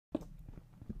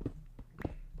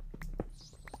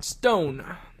Stone.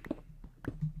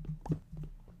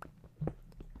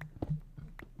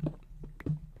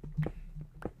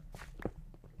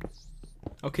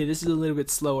 Okay, this is a little bit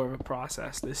slower of a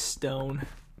process, this stone.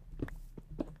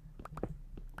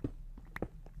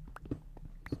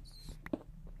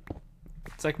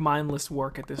 It's like mindless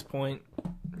work at this point.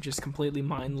 Just completely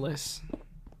mindless.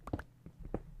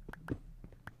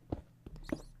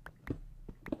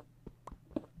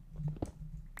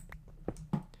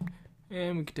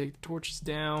 And we can take the torches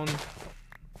down.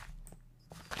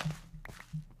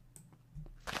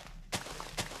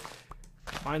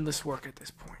 Mindless work at this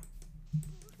point.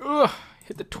 Ugh,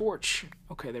 hit the torch.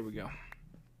 Okay, there we go.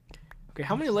 Okay,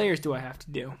 how many layers do I have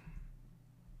to do?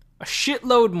 A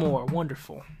shitload more.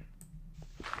 Wonderful.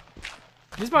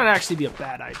 This might actually be a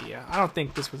bad idea. I don't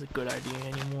think this was a good idea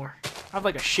anymore. I have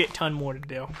like a shit ton more to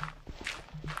do.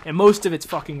 And most of it's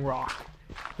fucking rock.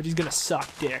 Which is gonna suck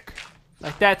dick.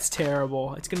 Like, that's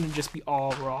terrible. It's gonna just be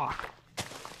all rock.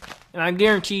 And I'm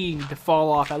guaranteed to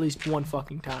fall off at least one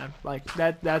fucking time. Like,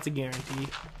 that's a guarantee.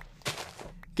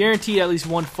 Guaranteed at least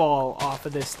one fall off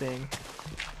of this thing.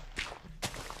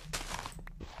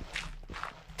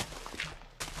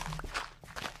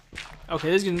 Okay,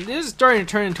 this is starting to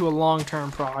turn into a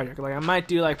long-term project. Like, I might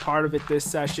do like part of it this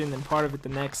session and part of it the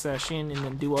next session, and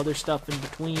then do other stuff in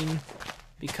between,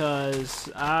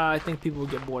 because I think people will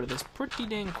get bored of this pretty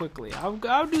dang quickly.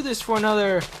 I'll do this for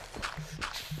another.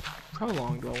 How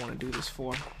long do I want to do this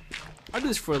for? I'll do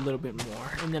this for a little bit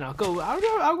more, and then I'll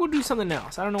go do something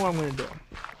else. I don't know what I'm gonna do.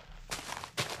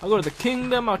 I'll go to the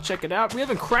kingdom, I'll check it out. We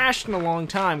haven't crashed in a long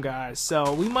time, guys,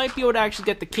 so we might be able to actually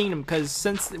get the kingdom, because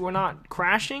since we're not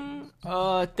crashing,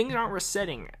 things aren't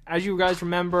resetting. As you guys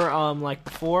remember, like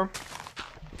before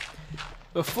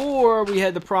we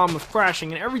had the problem of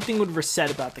crashing, and everything would reset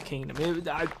about the kingdom.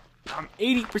 I'm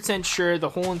 80% sure the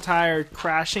whole entire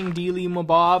crashing dealy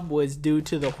mabob was due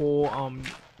to the whole,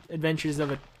 Adventures of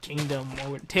a Kingdom,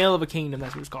 or Tale of a Kingdom,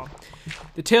 that's what it's called.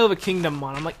 The Tale of a Kingdom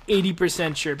mod, I'm like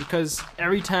 80% sure, because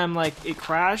every time like it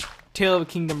crashed, Tale of a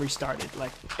Kingdom restarted.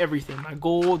 Like everything, my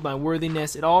gold, my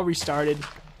worthiness, it all restarted.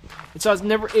 And so I was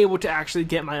never able to actually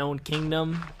get my own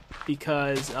kingdom,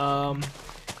 because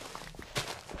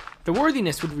the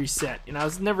worthiness would reset, and I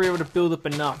was never able to build up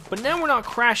enough. But now we're not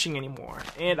crashing anymore,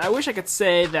 and I wish I could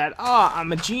say that,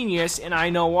 I'm a genius, and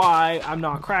I know why I'm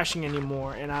not crashing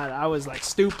anymore, and I was, like,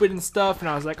 stupid and stuff, and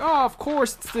I was like, oh, of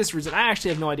course, it's this reason. I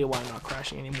actually have no idea why I'm not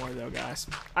crashing anymore, though, guys.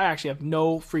 I actually have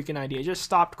no freaking idea. It just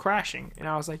stopped crashing, and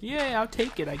I was like, yeah, I'll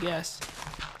take it, I guess.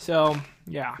 So,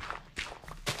 yeah.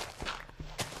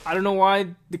 I don't know why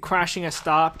the crashing has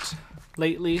stopped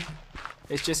lately.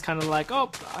 It's just kind of like,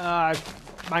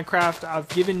 Minecraft, I've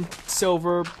given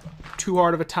Silver too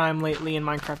hard of a time lately, and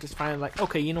Minecraft is finally like,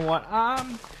 okay, you know what? I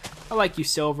like you,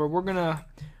 Silver. We're gonna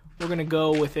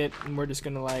go with it, and we're just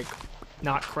gonna like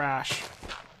not crash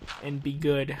and be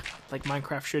good like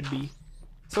Minecraft should be.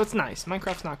 So it's nice.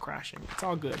 Minecraft's not crashing. It's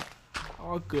all good.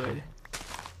 All good.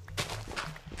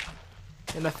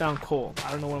 And I found coal.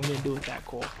 I don't know what I'm gonna do with that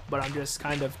coal, but I'm just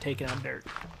kind of taking out dirt.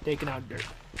 Taking out dirt.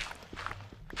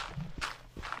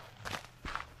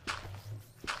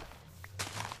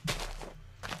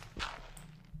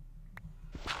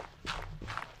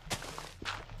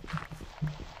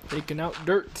 Taking out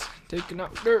dirt, taking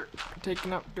out dirt,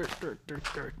 taking out dirt,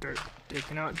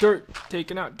 taking out dirt,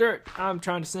 taking out dirt. I'm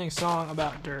trying to sing a song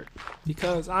about dirt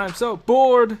because I'm so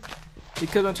bored,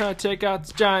 because I'm trying to take out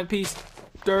this giant piece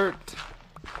of dirt,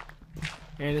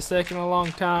 and it's taking a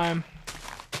long time,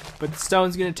 but the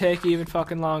stone's gonna take even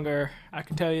fucking longer. I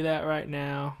can tell you that right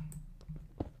now.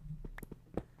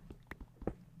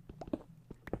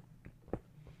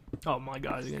 Oh my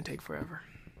god, it's gonna take forever.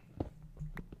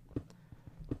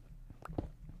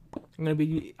 I'm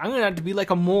gonna have to be like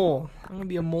a mole. I'm gonna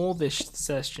be a mole this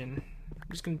session.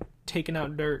 I'm just gonna taking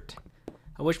out dirt.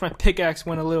 I wish my pickaxe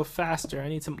went a little faster. I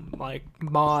need some like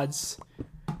mods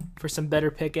for some better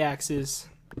pickaxes.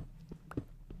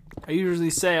 I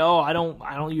usually say, oh, I don't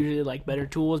usually like better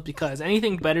tools, because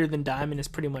anything better than diamond is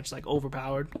pretty much like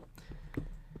overpowered.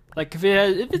 Like if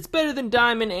it's better than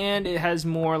diamond and it has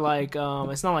more like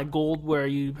it's not like gold where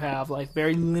you have like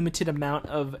very limited amount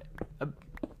of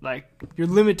like you're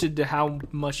limited to how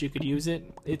much you could use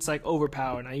it. It's like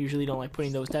overpowered, and I usually don't like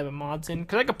putting those type of mods in,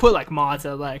 because I could put like mods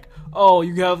that like, oh,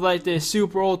 you have like this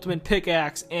super ultimate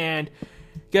pickaxe, and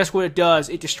guess what it does?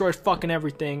 It destroys fucking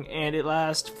everything, and it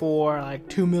lasts for like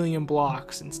 2 million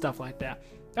blocks and stuff like that.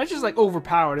 That's just like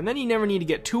overpowered, and then you never need to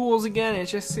get tools again. It's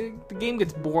just, the game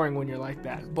gets boring when you're like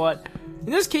that. But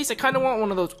in this case, I kind of want one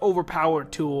of those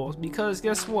overpowered tools, because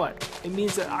guess what? It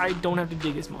means that I don't have to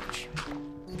dig as much.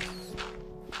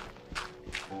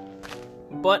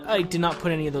 But I did not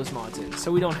put any of those mods in,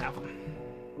 so we don't have them.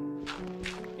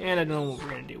 And I don't know what we're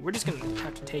gonna do. We're just gonna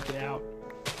have to take it out.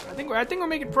 I think we're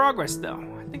making progress, though.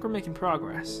 I think we're making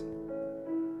progress.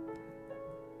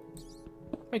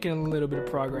 Making a little bit of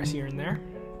progress here and there.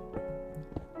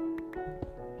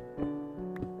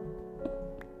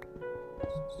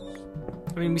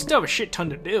 I mean, we still have a shit ton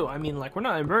to do. I mean, like,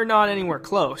 we're not anywhere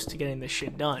close to getting this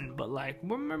shit done, but like,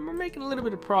 we're making a little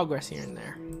bit of progress here and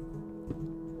there.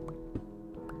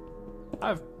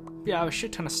 I have a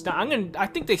shit ton of stuff. I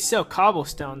think they sell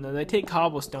cobblestone though. They take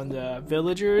cobblestone. The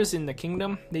villagers in the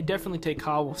kingdom, they definitely take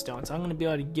cobblestone. So I'm gonna be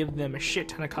able to give them a shit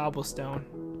ton of cobblestone.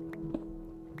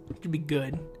 It could be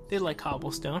good. They like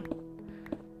cobblestone.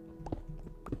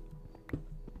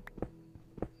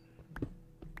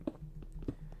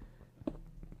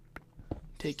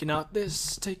 Taking out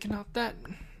this, taking out that.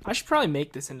 I should probably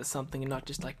make this into something and not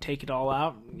just like take it all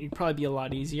out. It'd probably be a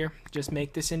lot easier. Just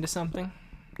make this into something.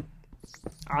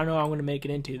 I don't know what I'm gonna make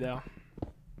it into though.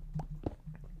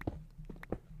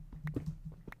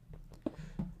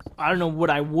 I don't know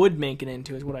what I would make it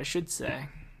into is what I should say.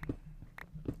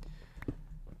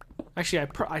 Actually,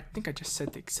 I think I just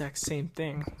said the exact same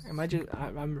thing. I'm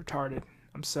retarded.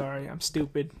 I'm sorry. I'm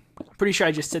stupid. I'm pretty sure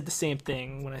I just said the same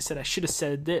thing when I said I should have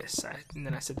said this, and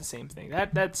then I said the same thing.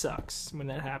 That sucks when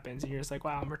that happens, and you're just like,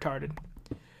 wow, I'm retarded.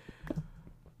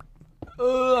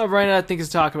 I ran out of things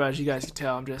to talk about, as you guys can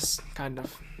tell. I'm just kind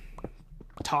of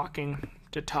talking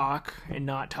to talk and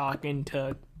not talking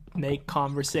to make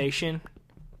conversation.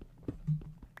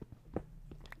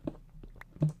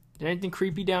 Is anything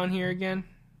creepy down here again?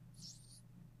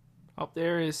 Up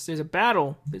there's a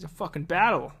battle. There's a fucking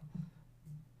battle.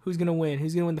 Who's gonna win?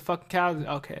 Who's gonna win? The fucking cow?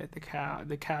 Okay, the cow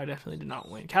definitely did not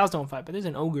win. Cows don't fight, but there's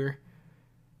an ogre.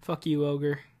 Fuck you,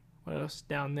 ogre. What else is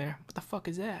down there? What the fuck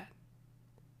is that?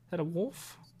 Is that a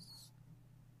wolf?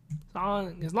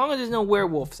 As long as there's no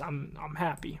werewolves, I'm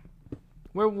happy.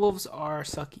 Werewolves are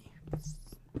sucky.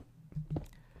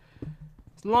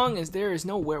 As long as there is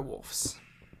no werewolves.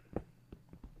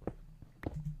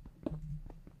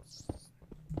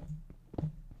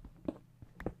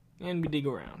 And we dig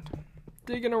around.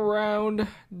 Digging around,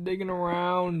 digging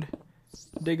around,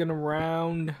 digging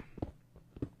around.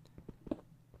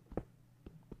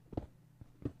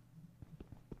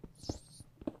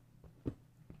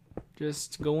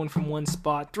 Just going from one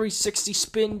spot. 360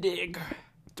 spin dig.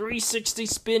 360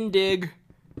 spin dig.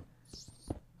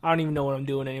 I don't even know what I'm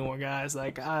doing anymore, guys.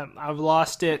 Like, I've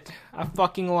lost it. I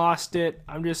fucking lost it.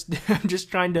 I'm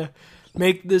just trying to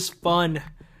make this fun.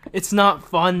 It's not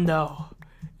fun, though.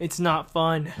 It's not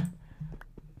fun.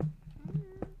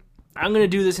 I'm going to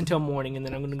do this until morning, and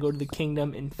then I'm going to go to the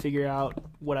kingdom and figure out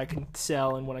what I can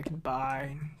sell and what I can buy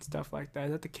and stuff like that.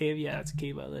 Is that the cave? Yeah, that's a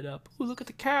cave I lit up. Ooh, look at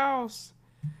the cows.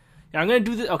 Yeah, I'm going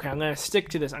to do this. Okay, I'm going to stick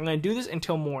to this. I'm going to do this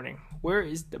until morning. Where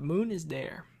is the moon? Is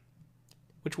there.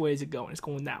 Which way is it going? It's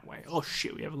going that way. Oh,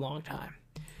 shit, we have a long time.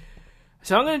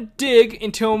 So I'm going to dig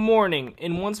until morning,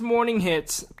 and once morning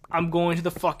hits, I'm going to the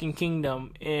fucking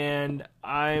kingdom, and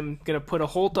I'm going to put a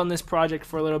halt on this project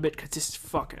for a little bit, because this is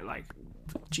fucking, like,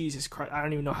 Jesus Christ, I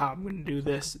don't even know how I'm going to do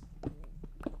this.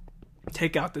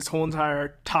 Take out this whole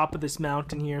entire top of this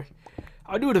mountain here.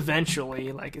 I'll do it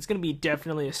eventually. Like, it's going to be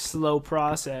definitely a slow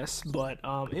process, but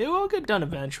it will get done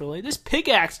eventually. This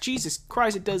pickaxe, Jesus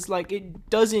Christ, it does, like, it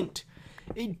doesn't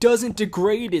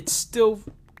degrade. It's still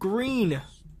green.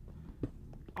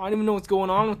 I don't even know what's going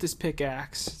on with this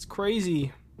pickaxe. It's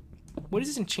crazy. What is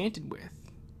this enchanted with?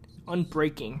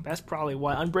 Unbreaking. That's probably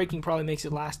why. Unbreaking probably makes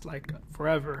it last, like,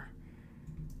 forever.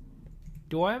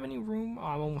 Do I have any room? Oh,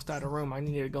 I'm almost out of room. I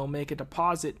need to go make a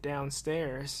deposit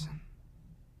downstairs.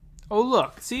 Oh,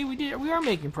 look. See, we are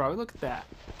making progress. Look at that.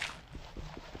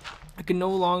 I can no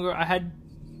longer... I had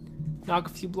knock a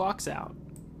few blocks out.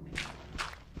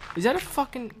 Is that a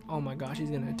fucking... Oh my gosh, he's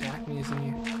gonna attack me, isn't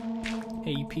he?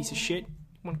 Hey, you piece of shit. You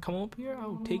wanna come up here? I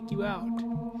will take you out.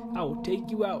 I will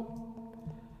take you out.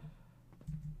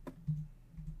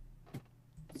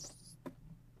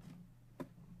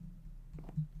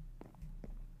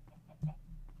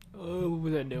 Oh, what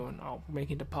was that doing? Oh,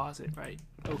 making deposit, right?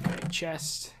 Okay,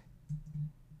 chest.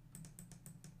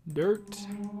 Dirt.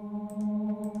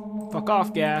 Fuck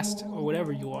off, Ghast. Or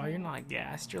whatever you are. You're not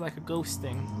Ghast. You're like a ghost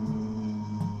thing.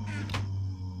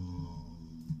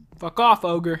 Fuck off,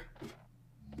 ogre.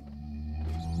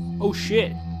 Oh,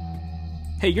 shit.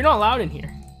 Hey, you're not allowed in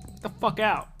here. Get the fuck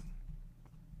out.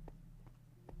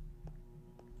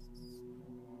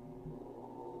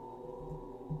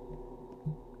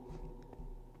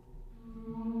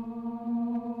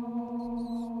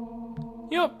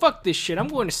 You know what? Fuck this shit. I'm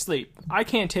going to sleep. I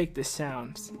can't take this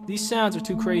sounds. These sounds are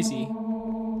too crazy.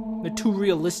 They're too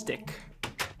realistic.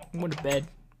 I'm going to bed.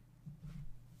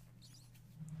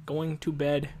 Going to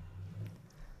bed.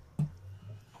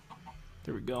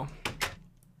 There we go.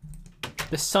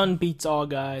 The sun beats all,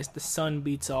 guys. The sun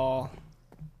beats all.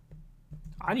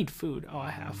 I need food. Oh,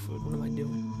 I have food. What am I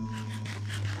doing?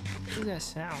 What does that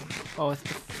sound? Oh, it's the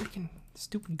freaking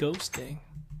stupid ghost thing.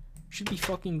 Should be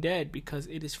fucking dead because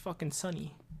it is fucking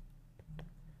sunny.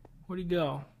 Where'd he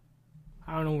go?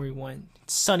 I don't know where he went.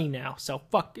 It's sunny now, so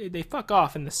they fuck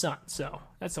off in the sun, so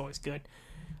that's always good.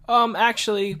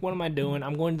 Actually, what am I doing?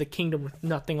 I'm going to the kingdom with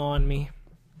nothing on me.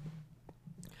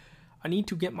 I need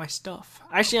to get my stuff.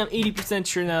 Actually, I'm 80%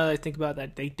 sure now that I think about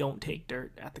that they don't take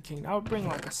dirt at the kingdom. I would bring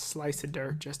like a slice of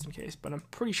dirt just in case, but I'm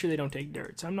pretty sure they don't take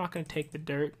dirt. So I'm not going to take the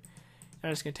dirt.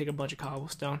 I'm just going to take a bunch of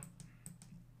cobblestone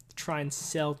to try and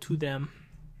sell to them.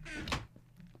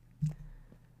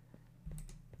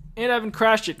 And I haven't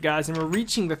crashed it, guys, and we're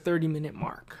reaching the 30-minute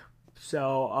mark.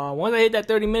 So once I hit that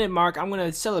 30-minute mark, I'm going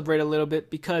to celebrate a little bit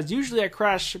because usually I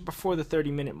crash before the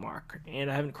 30-minute mark,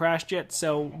 and I haven't crashed yet,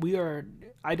 so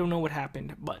I don't know what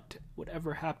happened, but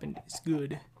whatever happened is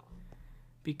good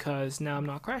because now I'm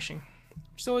not crashing.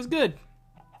 So it's good.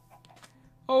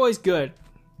 Always good.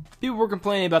 People were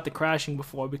complaining about the crashing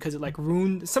before because it like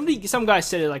ruined, some guy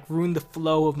said it like ruined the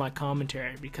flow of my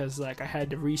commentary because like I had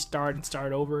to restart and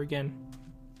start over again.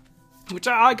 Which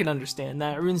I can understand.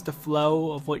 That ruins the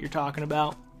flow of what you're talking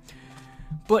about.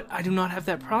 But I do not have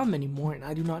that problem anymore, and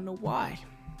I do not know why.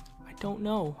 I don't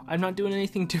know. I'm not doing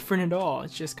anything different at all.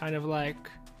 It's just kind of like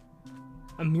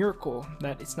a miracle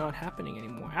that it's not happening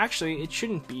anymore. Actually, it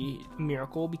shouldn't be a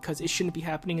miracle because it shouldn't be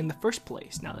happening in the first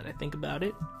place, now that I think about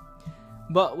it.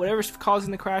 But whatever's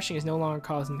causing the crashing is no longer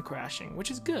causing the crashing,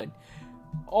 which is good.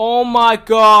 Oh my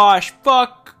gosh,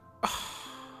 fuck.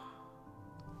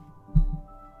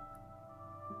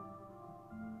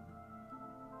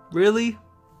 Really?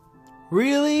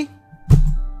 Really?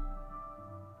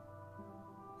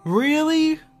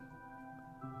 Really?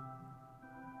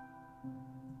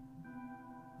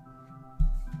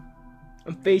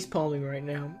 I'm face palming right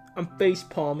now. I'm face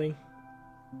palming.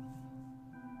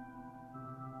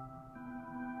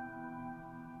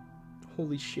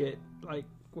 Holy shit. Like,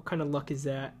 what kind of luck is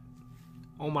that?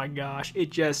 Oh my gosh. It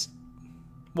just...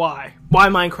 Why? Why,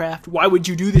 Minecraft? Why would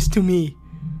you do this to me?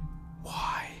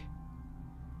 Why?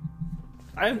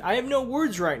 I have no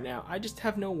words right now. I just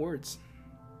have no words.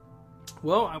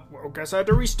 Well, I guess I have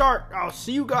to restart. I'll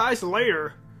see you guys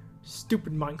later.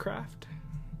 Stupid Minecraft.